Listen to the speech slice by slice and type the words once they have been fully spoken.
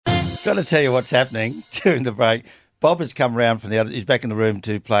Got to tell you what's happening during the break. Bob has come round from the other. He's back in the room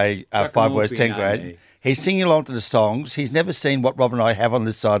to play 5 words, 10 grand. He's singing along to the songs. He's never seen what Rob and I have on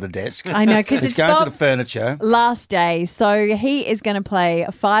this side of the desk. I know, because He's it's going to Bob's the furniture. last day, so he is going to play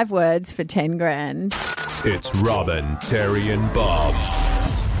 5 words for 10 grand. It's Robin, Terry and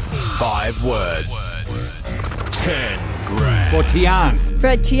Bob's 5 words, 10 grand. For Tian.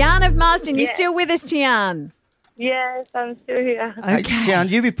 For Tian of Marsden. You still with us, Tian? Yes, I'm still here. Hey, Tian,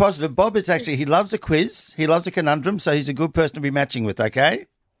 you be positive. Bob is actually, he loves a quiz. He loves a conundrum, so he's a good person to be matching with, okay?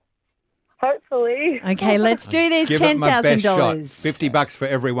 Hopefully. Okay, let's do this. Give it my best shot. $10,000. $50 for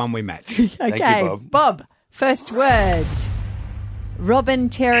everyone we match. Okay, you, Bob. First word. Robin,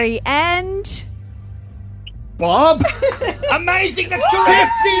 Terry, and... Bob? Amazing, that's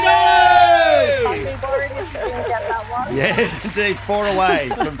correct! We've already figured out that one. Yeah, indeed, 4 away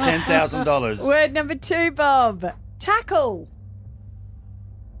from $10,000. Word number 2, Bob. Tackle.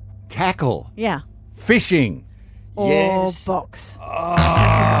 Tackle. Yeah. Fishing. Or Yes. box.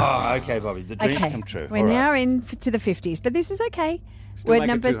 Oh, okay, Bobby, the dreams Okay, come true. we're All right. now in to the 50s, but this is okay. Still make it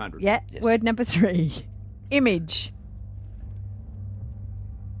number 200. Yeah. Yes. Word number 3. Image.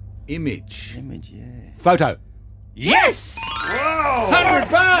 Image. Image, yeah. Photo. Yes! Whoa!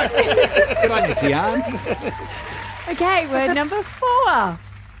 $100. Good on you, Tian. Okay, word number 4.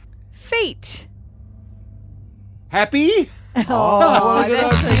 Feet. Happy? Oh,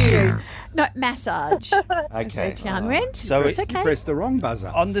 that's you. No, massage. Okay. Tian went. So it's okay. Press the wrong buzzer.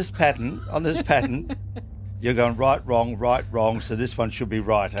 on this pattern, you're going right, wrong, so this one should be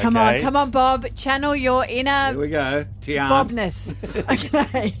right, okay? Come on, Bob. Channel your inner Here we go. Tian. Bobness.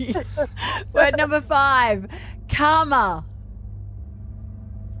 Okay. Word number 5. Karma.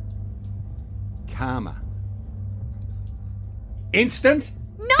 Karma. Instant?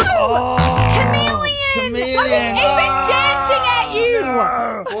 No! Chameleon! chameleon. I was even dancing at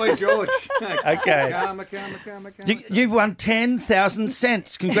you! Boy, George. Okay. Karma. You won 10,000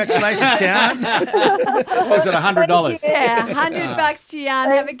 cents. Congratulations, Tian. Was it $100? Yeah, $100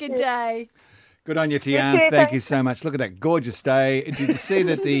 Tian. Have a good day. Good on you, Tian. Thank you so much. Look at that gorgeous day. Did you see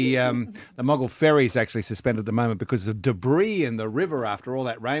that the Mogul ferry is actually suspended at the moment because of debris in the river after all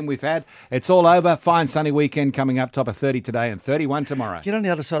that rain we've had? It's all over. Fine sunny weekend coming up. Top of 30 today and 31 tomorrow. Get on the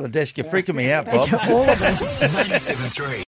other side of the desk. You're freaking me out, Bob. All of us. 97.3.